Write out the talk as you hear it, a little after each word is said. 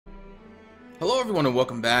Hello everyone and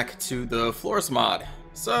welcome back to the Floris mod.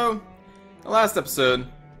 So, the last episode,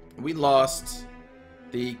 we lost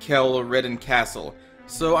the Redden Castle.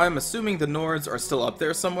 So I'm assuming the Nords are still up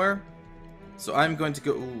there somewhere. So I'm going to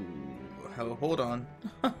go... Ooh, hold on.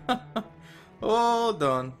 Hold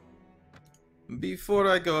on. Before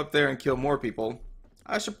I go up there and kill more people,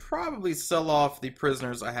 I should probably sell off the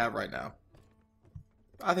prisoners I have right now.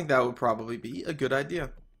 I think that would probably be a good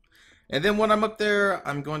idea. And then when I'm up there,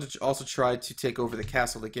 I'm going to also try to take over the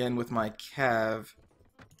castle again with my cav.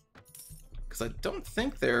 Because I don't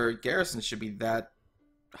think their garrison should be that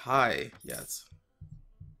high yet.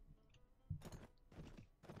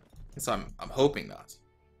 So I'm hoping not.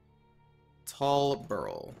 Tall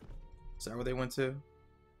Burl. Is that where they went to?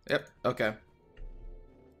 Yep, okay.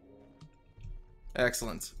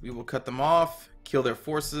 Excellent. We will cut them off, kill their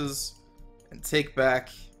forces, and take back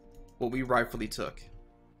what we rightfully took.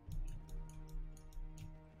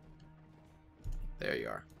 There you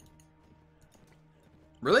are.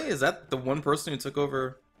 Really? Is that the one person who took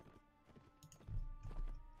over?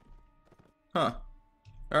 Huh.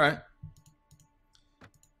 Alright.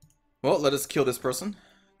 Well, let us kill this person.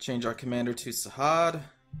 Change our commander to Sahad.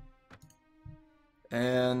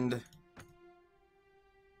 And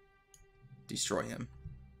destroy him.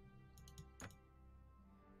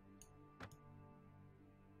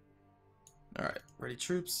 Alright, ready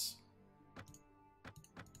troops.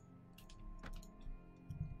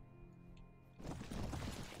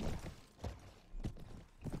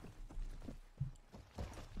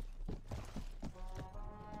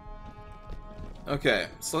 Okay,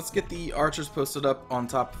 so let's get the archers posted up on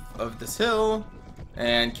top of this hill,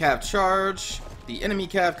 and cav charge. The enemy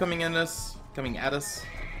cav coming at us.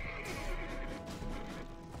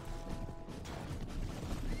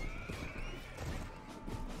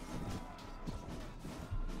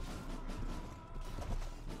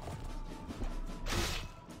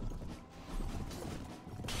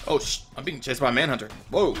 Oh, I'm being chased by a manhunter.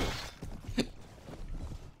 Whoa.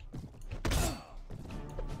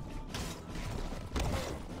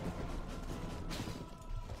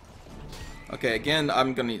 Okay, again,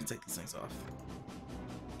 I'm gonna need to take these things off.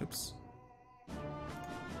 Oops.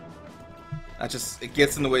 It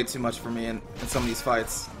gets in the way too much for me in some of these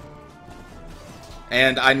fights.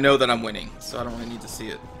 And I know that I'm winning, so I don't really need to see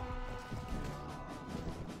it.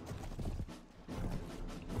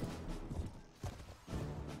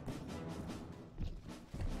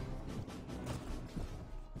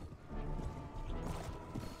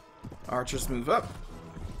 Archers move up.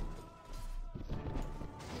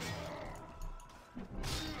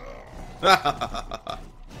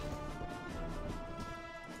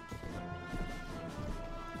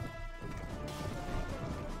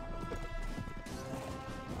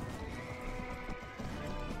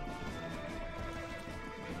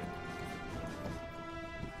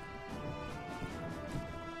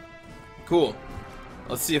 Cool.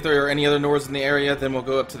 Let's see if there are any other Nords in the area, then we'll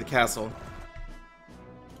go up to the castle.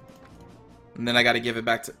 And then I gotta give it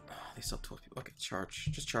back to... Oh, they still have 12 people. Okay, charge.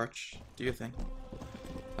 Just charge. Do your thing.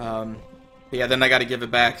 Yeah, then I gotta give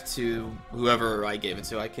it back to whoever I gave it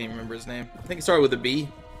to. I can't remember his name. I think it started with a B.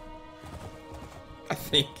 I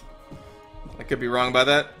think. I could be wrong by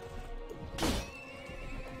that.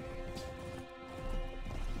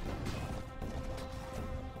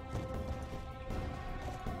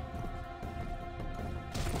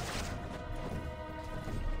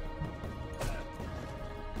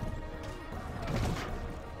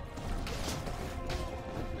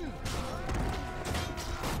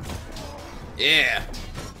 Yeah.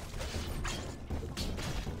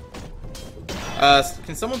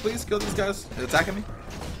 Can someone please kill these guys attacking me?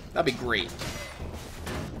 That'd be great.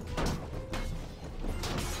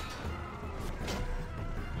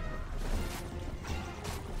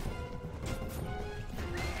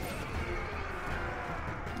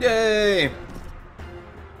 Yay!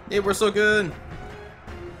 Hey, we're so good.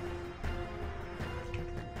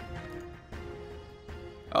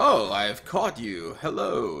 Oh, I have caught you.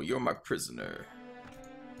 Hello, you're my prisoner.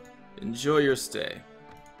 Enjoy your stay.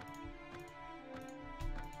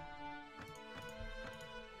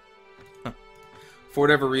 For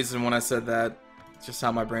whatever reason, when I said that, it's just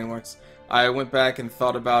how my brain works, I went back and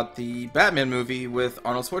thought about the Batman movie with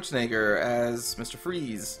Arnold Schwarzenegger as Mr.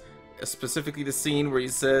 Freeze. Specifically the scene where he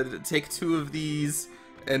said, "Take 2 of these,"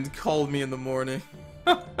 and called me in the morning.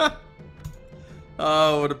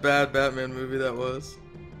 Oh, what a bad Batman movie that was.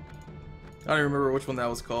 I don't even remember which one that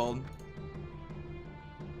was called.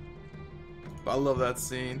 But I love that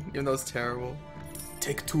scene, even though it's terrible.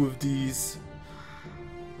 Take 2 of these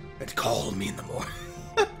and call me in the morning.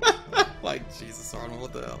 Like, Jesus, Arnold,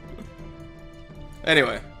 what the hell?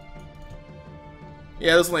 Anyway.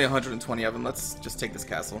 Yeah, there's only 120 of them. Let's just take this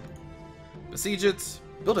castle. Besiege it.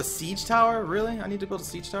 Build a siege tower? Really? I need to build a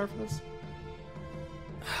siege tower for this?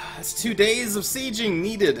 That's 2 days of sieging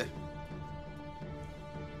needed.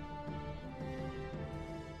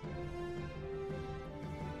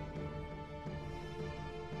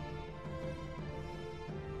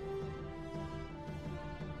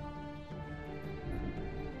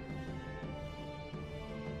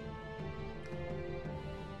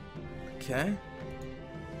 Okay.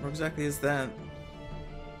 Where exactly is that?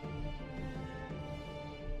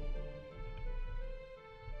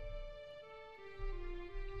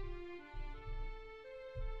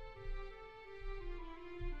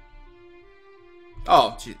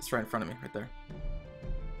 Oh, gee, it's right in front of me, right there.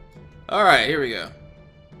 Alright, here we go.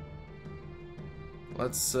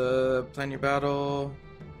 Let's plan your battle.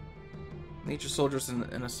 Lead your soldiers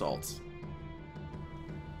in assault.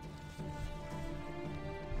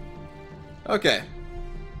 Okay.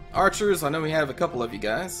 Archers, I know we have a couple of you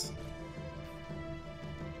guys.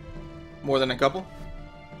 More than a couple.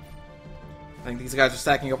 I think these guys are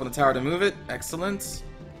stacking up on the tower to move it. Excellent.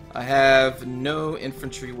 I have no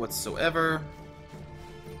infantry whatsoever.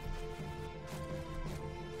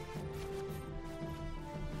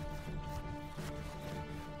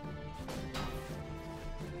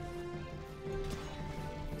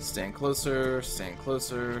 Stand closer, stand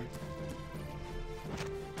closer.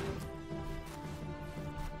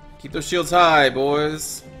 Keep those shields high,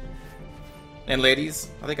 boys. And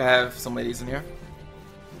ladies. I think I have some ladies in here.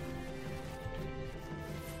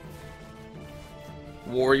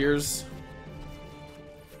 Warriors.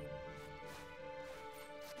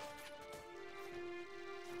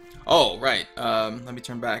 Oh, right. Let me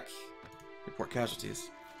turn back. Report casualties.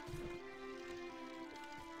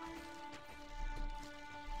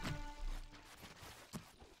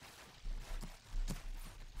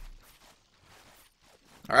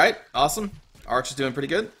 Alright, awesome. Arch is doing pretty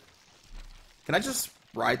good. Can I just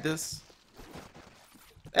ride this?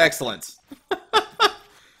 Excellent.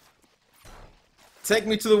 Take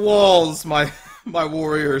me to the walls, my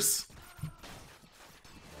warriors.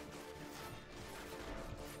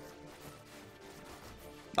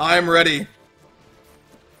 I'm ready. In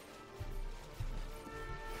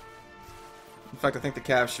fact, I think the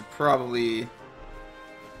Cavs should probably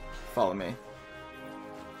follow me.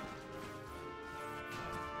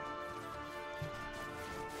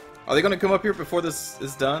 Are they going to come up here before this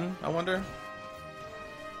is done, I wonder?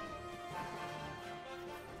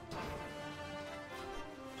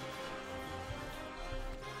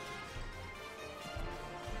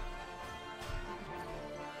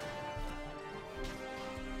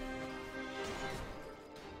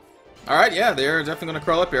 Alright, yeah, they're definitely going to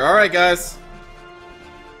crawl up here. Alright, guys.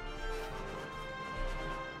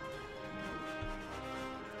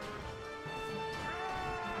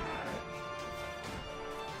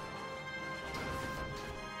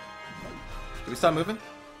 Do we stop moving?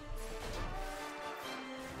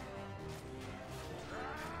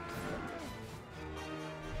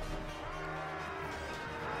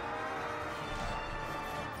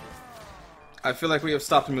 I feel like we have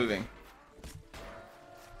stopped moving.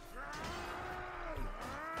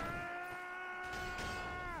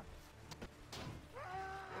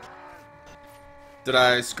 Did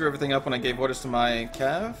I screw everything up when I gave orders to my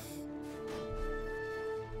cav?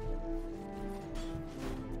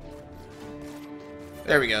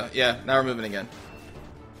 There we go. Yeah, now we're moving again.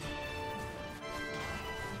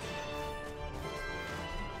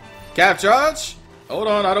 Cav charge! Hold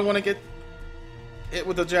on, I don't want to get hit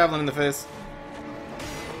with a javelin in the face.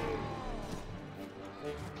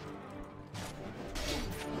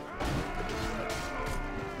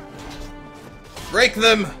 Break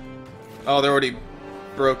them! Oh, they're already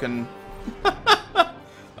broken.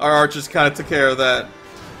 Our archers kind of took care of that.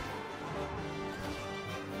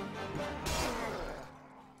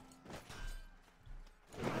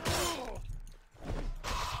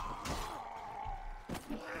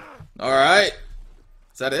 Alright.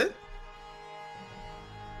 Is that it?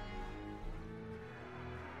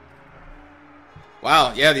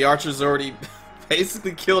 Wow, yeah, the archers already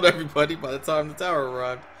basically killed everybody by the time the tower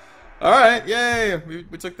arrived. Alright, yay!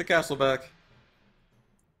 We took the castle back.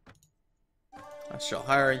 I shall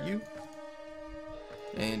hire you.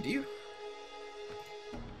 And you.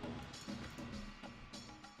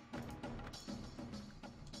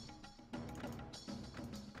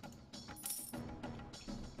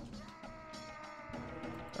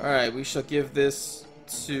 Alright, we shall give this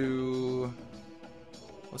to...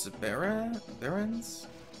 Was it Barons?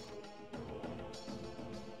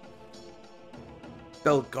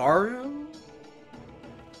 Belgaru?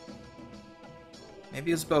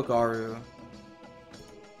 Maybe it's Belgaru.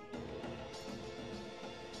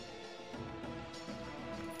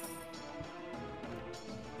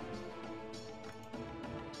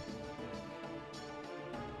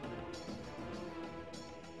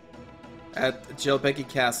 At Jelbeki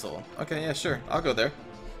Castle. Okay, yeah, sure. I'll go there.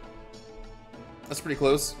 That's pretty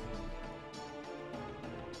close.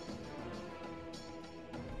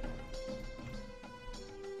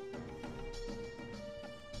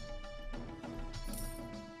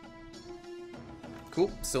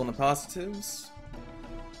 Cool. Still in the positives.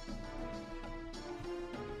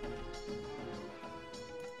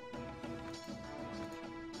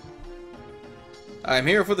 I'm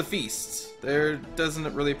here for the feast. There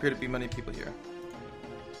doesn't really appear to be many people here.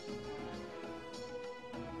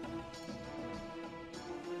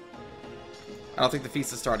 I don't think the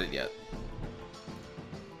feast has started yet.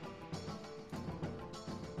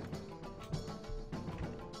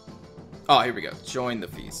 Oh, here we go. Join the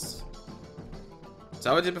feast. Is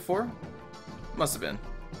that what I did before? Must have been.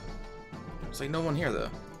 There's like no one here though.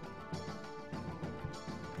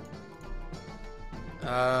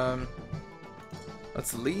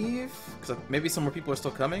 Let's leave, because maybe some more people are still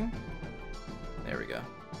coming. There we go.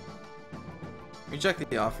 Reject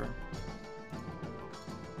the offer.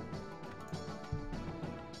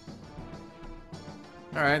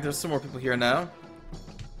 Alright, there's some more people here now.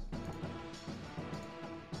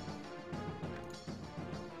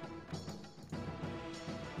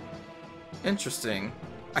 Interesting.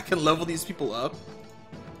 I can level these people up?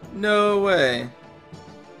 No way.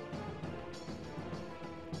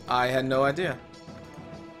 I had no idea.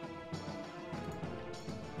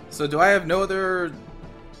 So do I have no other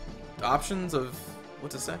options of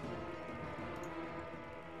what to say?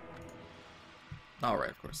 Alright,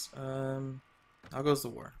 of course. How goes the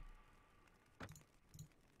war?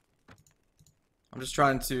 I'm just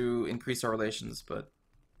trying to increase our relations, but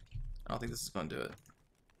I don't think this is going to do it.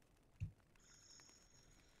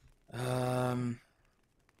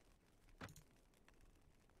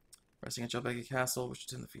 Resting at Jelbeki Castle, we should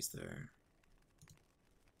attend the feast there.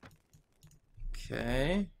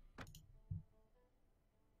 Okay.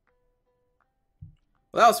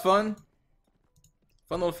 Well, that was fun.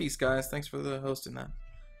 Fun little feast, guys. Thanks for the hosting that.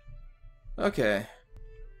 Okay.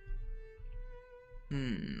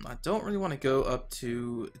 I don't really want to go up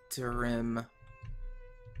to Tarim.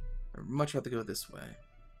 I'd much rather go this way.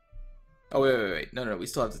 Oh, wait. No, we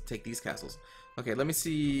still have to take these castles. Okay, let me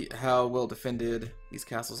see how well defended these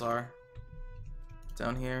castles are.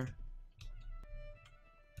 Down here.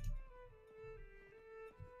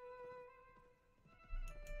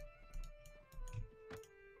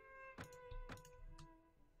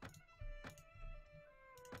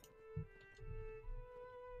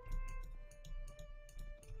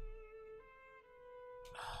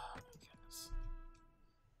 Oh, my goodness.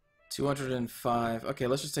 205. Okay,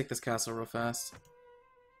 let's just take this castle real fast.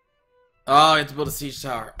 Oh, I have to build a siege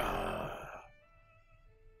tower.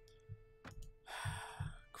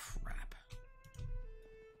 Crap.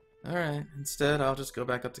 Alright, instead I'll just go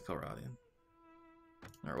back up to Kelradian.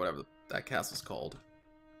 Or whatever that castle's called.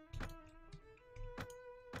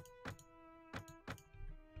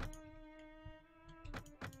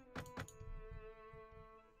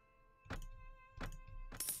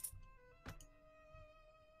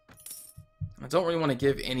 I don't really want to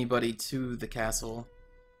give anybody to the castle.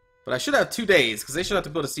 But I should have 2 days, because they should have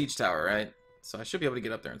to build a siege tower, right? So I should be able to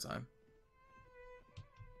get up there in time.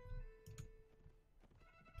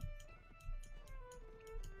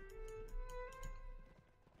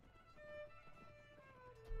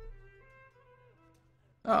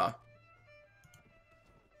 Oh.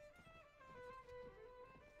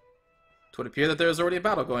 It would appear that there's already a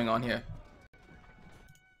battle going on here.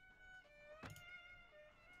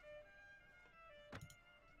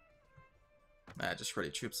 Just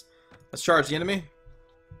ready troops. Let's charge the enemy.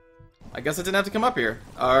 I guess I didn't have to come up here.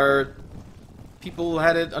 Our people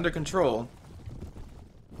had it under control.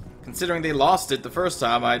 Considering they lost it the first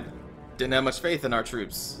time, I didn't have much faith in our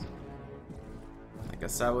troops. I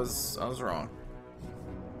guess I was wrong.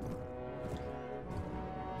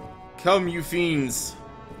 Come, you fiends.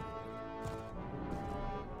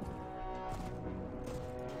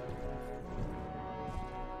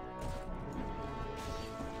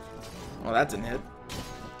 Well, that didn't hit.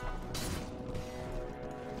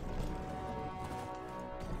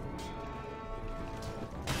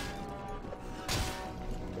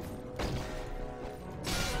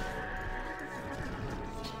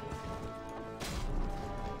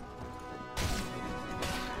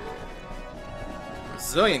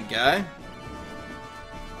 Resilient guy.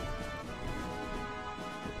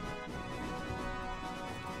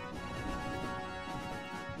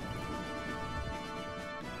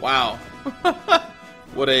 Wow.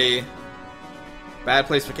 What a bad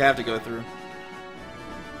place for Cav to go through.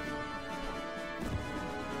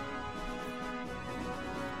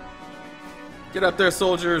 Get up there,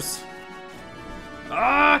 soldiers.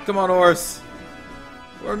 Ah, come on, horse.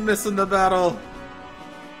 We're missing the battle.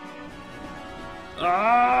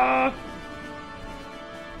 Ah!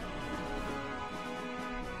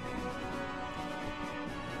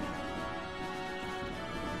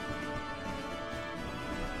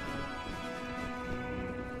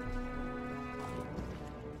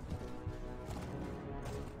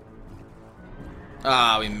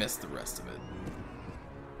 Ah, we missed the rest of it.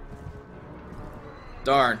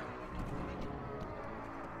 Darn.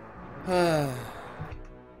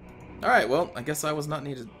 Alright, well, I guess I was not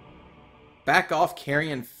needed. Back off,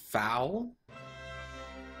 carrion foul?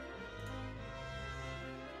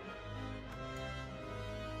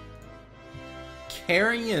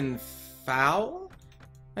 Carrion foul?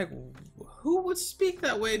 Like, who would speak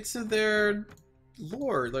that way to their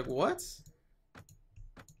lord? Like, what?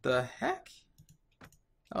 The heck?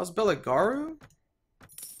 That was Belagaru?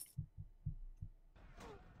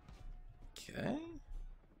 Okay.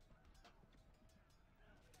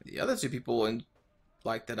 The other two people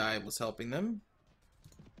like that I was helping them.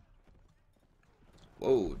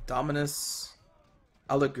 Whoa, Dominus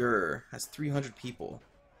Alagur has 300 people.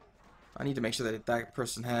 I need to make sure that that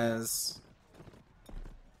person has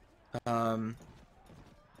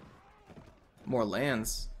more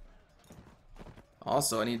lands.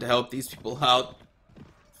 Also, I need to help these people out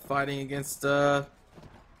fighting against oh,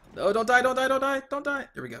 don't die, don't die, don't die, don't die.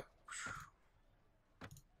 There we go.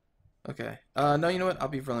 Okay. No, you know what? I'll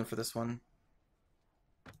be rolling for this one.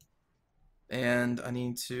 And I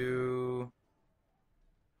need to...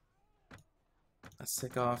 Let's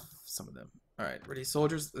take off some of them. Alright, ready,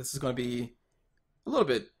 soldiers? This is going to be a little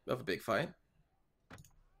bit of a big fight.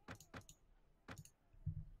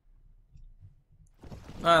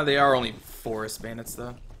 They are only forest bandits,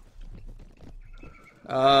 though.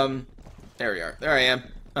 There we are. There I am.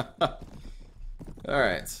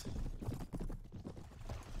 Alright.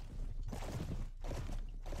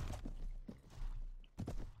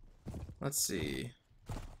 Let's see.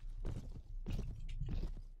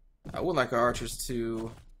 I would like our archers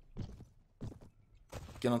to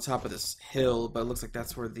get on top of this hill, but it looks like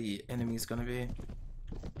that's where the enemy's gonna be.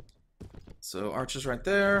 So archers right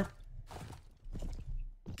there.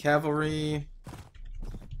 Cavalry.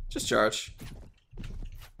 Just charge.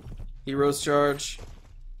 Heroes charge.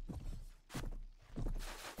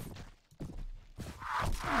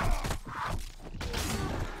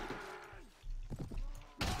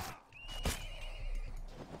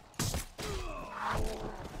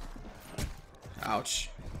 Ouch.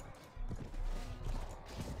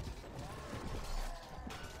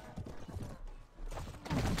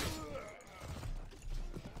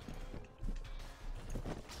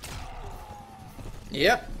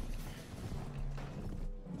 Yep.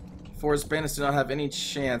 Forest bandits do not have any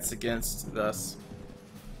chance against us.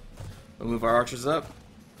 We'll move our archers up.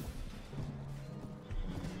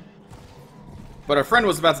 But our friend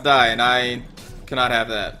was about to die, and I cannot have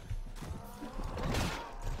that.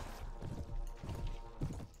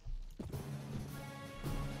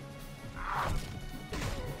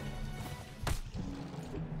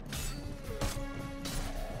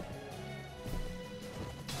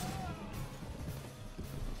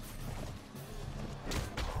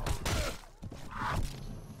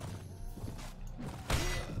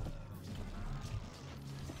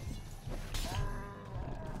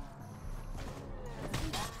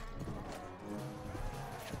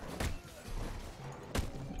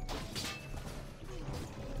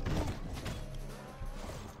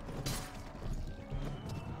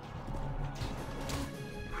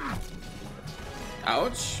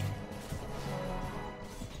 Ouch.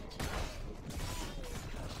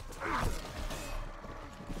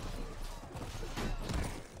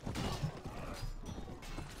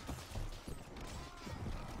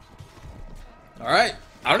 Alright.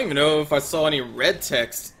 I don't even know if I saw any red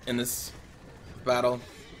text in this battle,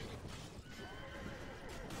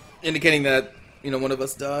 indicating that, you know, one of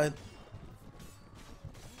us died.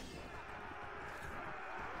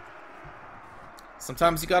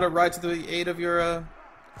 Sometimes you gotta ride to the aid of your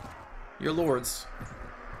lords.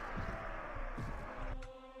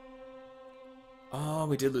 Oh,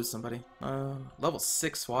 we did lose somebody. Level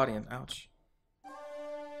 6 Swadian. Ouch.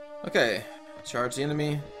 Okay, charge the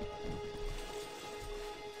enemy.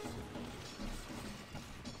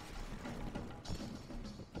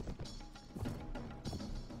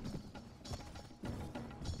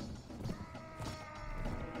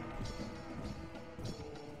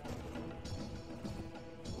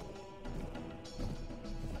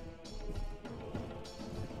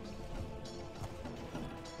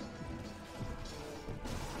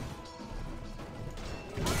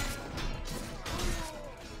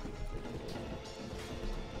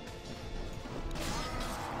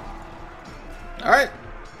 Alright.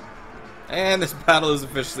 And this battle is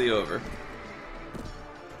officially over.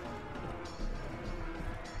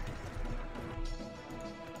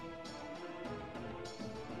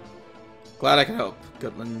 Glad I can help,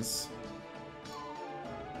 Goodlands.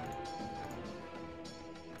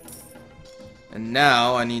 And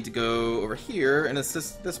now I need to go over here and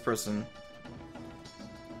assist this person.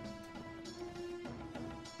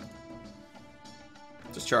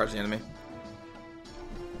 Just charge the enemy.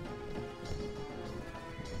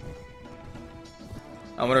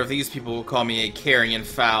 I wonder if these people will call me a carrion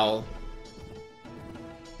foul.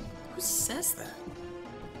 Who says that?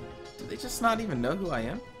 Do they just not even know who I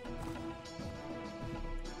am?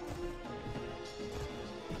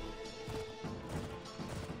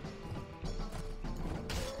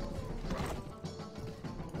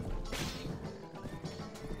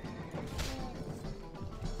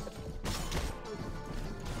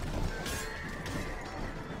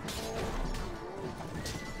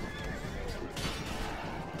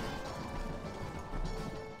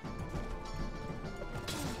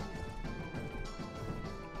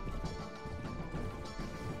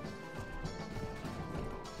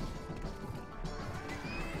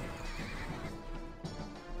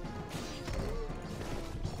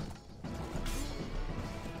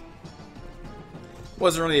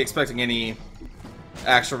 Wasn't really expecting any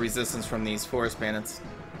actual resistance from these forest bandits,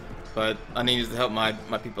 but I needed to help my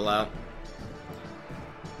people out.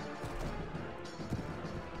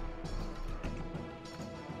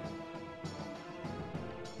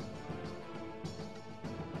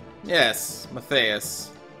 Yes, Matthias.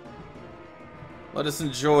 Let us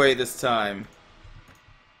enjoy this time.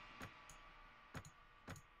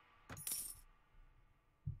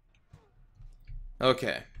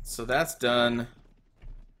 Okay, so that's done.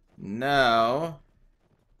 Now...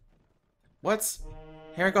 What?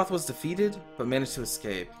 Harengoth was defeated, but managed to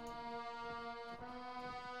escape.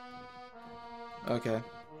 Okay.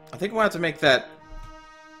 I think we'll have to make that...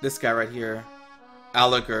 this guy right here.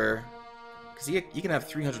 Aliger. Because he can have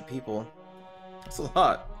 300 people. That's a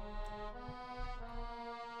lot.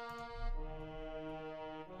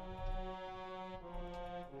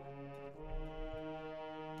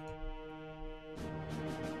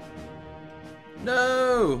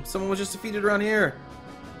 No! Someone was just defeated around here.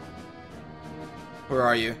 Where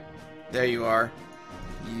are you? There you are.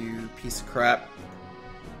 You piece of crap.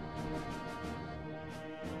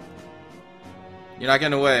 You're not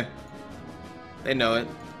getting away. They know it.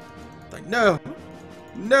 Like, no!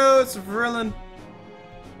 No, it's Vrillin!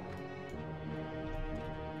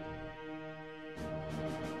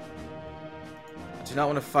 I do not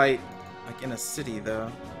want to fight, like, in a city,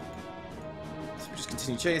 though. So we just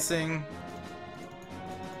continue chasing.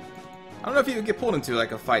 I don't know if you would get pulled into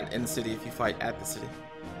like a fight in the city if you fight at the city.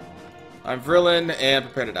 I'm Vrillin and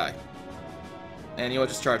prepare to die. And you'll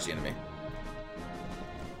just charge the enemy.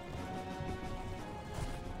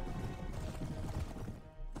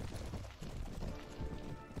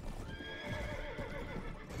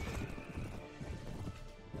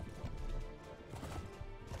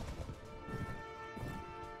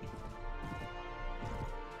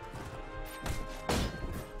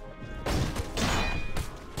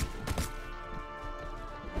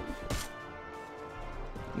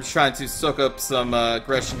 I'm just trying to soak up some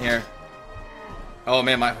aggression here. Oh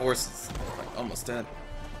man, my horse is like almost dead.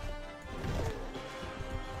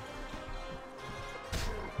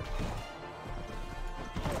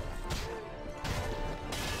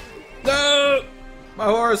 No! My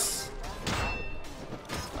horse!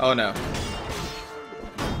 Oh no.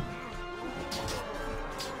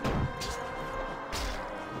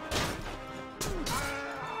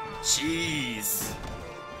 Jeez.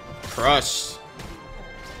 Crushed.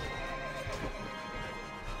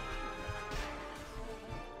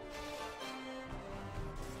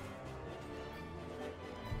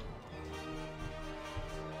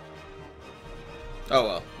 Oh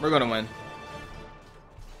well, we're gonna win.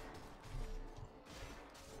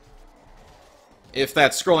 If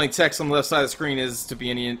that scrolling text on the left side of the screen is to be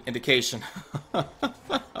any indication.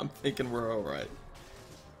 I'm thinking we're alright.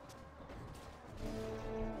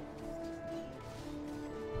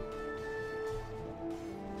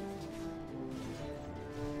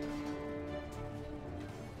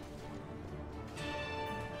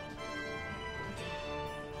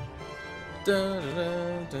 Dun, dun,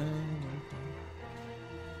 dun, dun.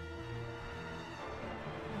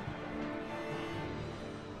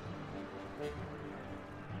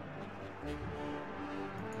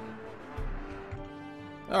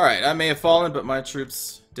 Alright, I may have fallen, but my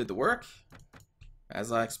troops did the work,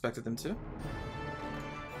 as I expected them to.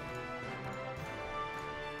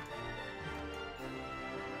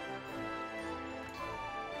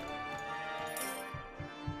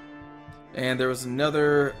 And there was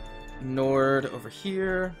another Nord over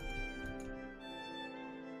here.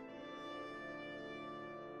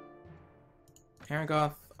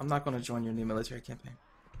 Harengoth, I'm not going to join your new military campaign.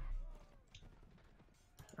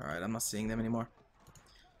 Alright, I'm not seeing them anymore.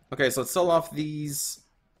 Okay, so let's sell off these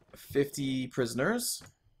 50 prisoners.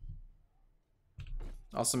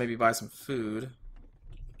 Also maybe buy some food.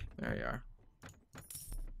 There you are.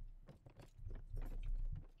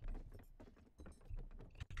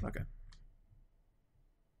 Okay.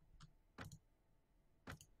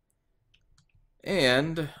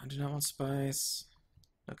 And I do not want spice.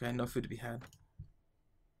 Okay, no food to be had.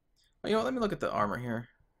 Oh, you know what? Let me look at the armor here.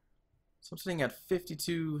 So I'm sitting at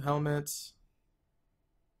 52 helmets,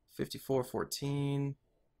 54 14,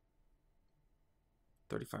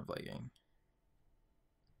 35 legging.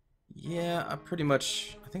 Yeah, I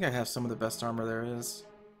think I have some of the best armor there is.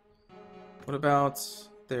 What about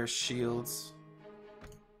their shields?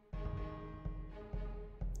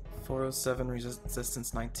 407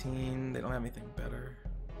 resistance 19. They don't have anything better.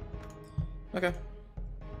 Okay.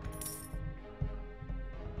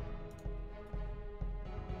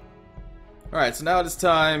 Alright, so now it is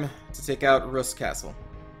time to take out Rus Castle.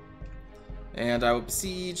 And I will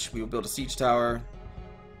besiege. We will build a siege tower.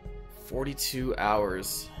 42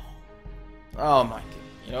 hours. Oh my god.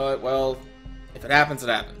 You know what? Well, if it happens, it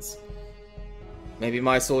happens. Maybe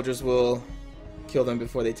my soldiers will kill them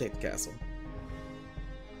before they take the castle.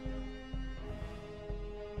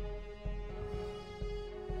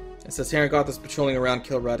 It says Harengoth is patrolling around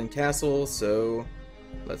Kil'Raden Castle, so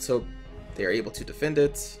let's hope they are able to defend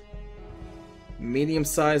it.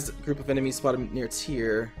 Medium-sized group of enemies spotted near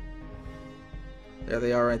Tyr. There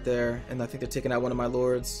they are right there, and I think they're taking out one of my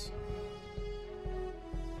lords.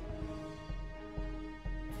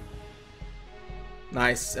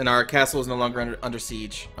 Nice, and our castle is no longer under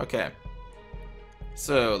siege. Okay.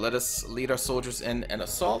 So, let us lead our soldiers in an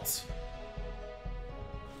assault.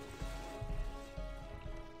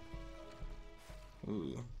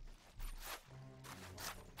 Ooh.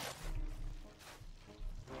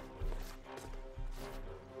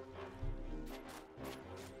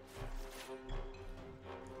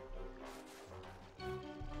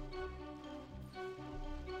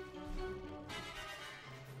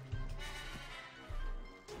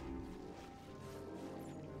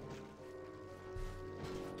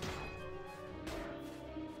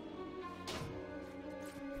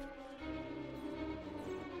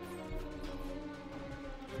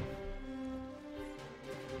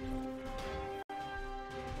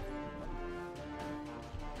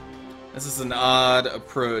 This is an odd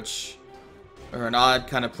approach, or an odd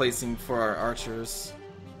kind of placing for our archers.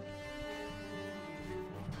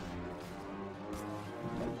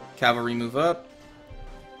 Cavalry move up.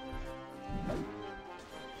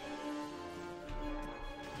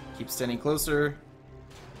 Keep standing closer.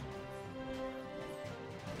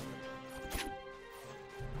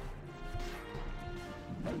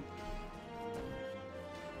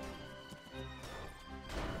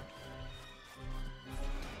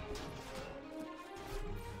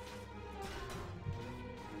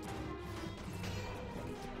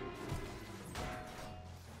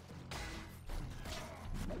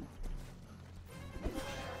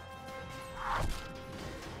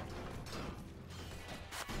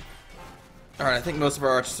 Alright, I think most of our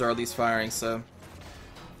archers are at least firing, so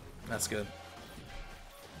that's good.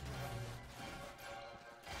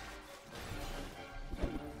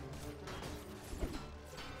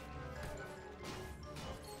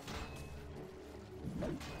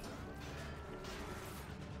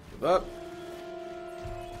 Move up.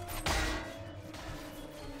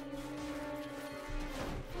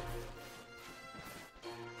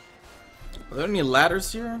 Are there any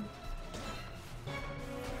ladders here?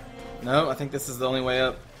 No, I think this is the only way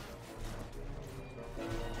up.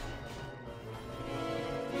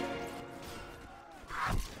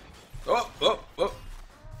 Oh, oh, oh.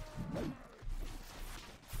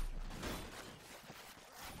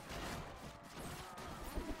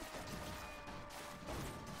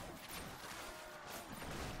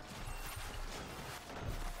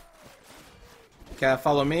 Okay,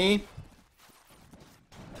 follow me.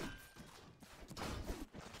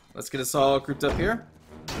 Let's get us all grouped up here.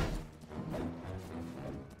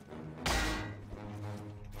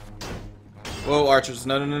 Whoa, archers.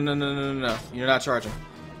 No, no, no, no, no, no, no, no. You're not charging.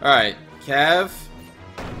 Alright. Cav.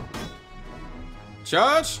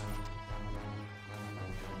 Charge.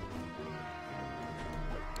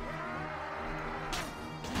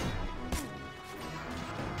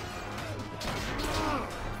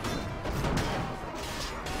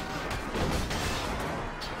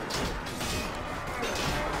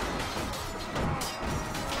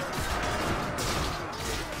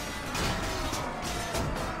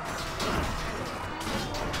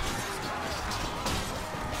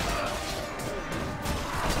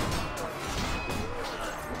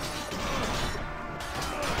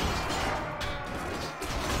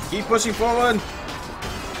 Keep pushing forward.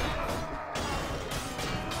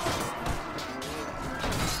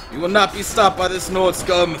 You will not be stopped by this Nord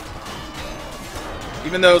scum.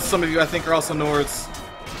 Even though some of you, I think, are also Nords.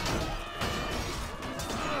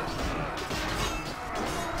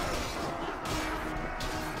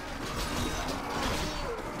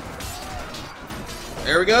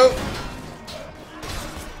 There we go.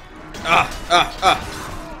 Ah.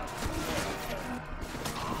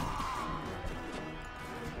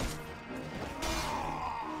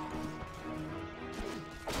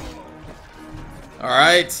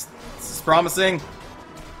 Alright. This is promising.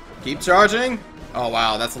 Keep charging. Oh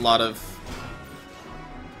wow, that's a lot of...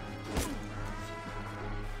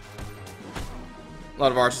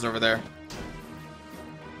 archers over there.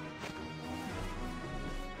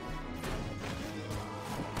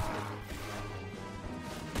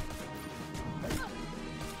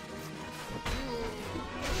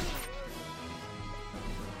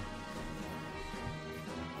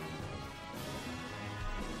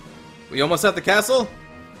 We almost at the castle?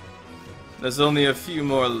 There's only a few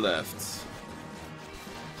more left.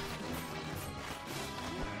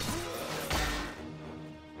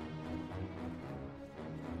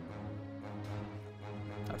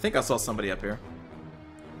 I think I saw somebody up here.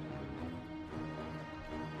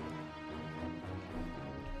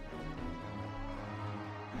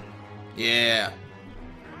 Yeah.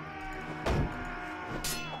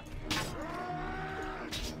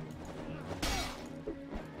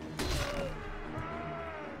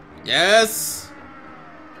 Yes!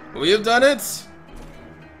 We have done it!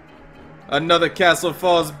 Another castle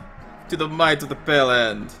falls to the might of the pale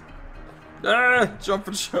end. Ah! Jump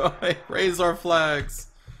for joy! Raise our flags!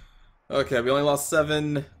 Okay, we only lost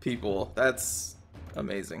 7 people. That's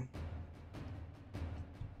amazing.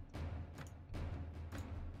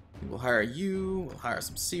 We'll hire you, we'll hire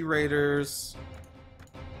some Sea Raiders.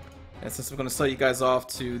 And since I'm going to sell you guys off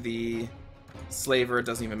to the slaver, it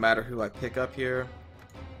doesn't even matter who I pick up here.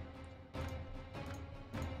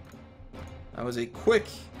 That was a quick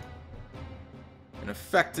and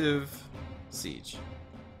effective siege.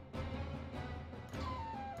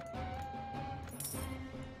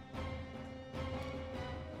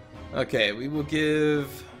 Okay, we will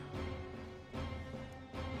give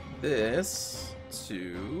this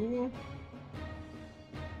to...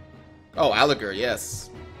 Oh, Alliger,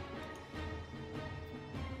 yes.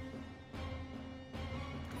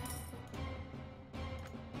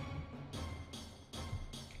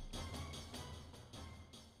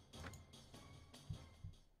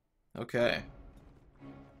 Okay.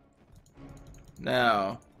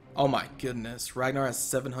 Now, oh my goodness, Ragnar has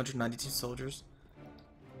 792 soldiers.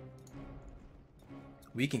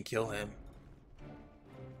 We can kill him.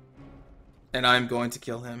 And I'm going to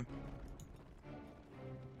kill him.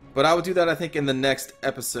 But I will do that, I think, in the next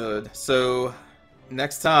episode. So,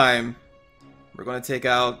 next time, we're going to take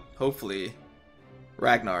out, hopefully,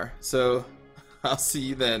 Ragnar. So, I'll see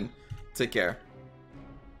you then. Take care.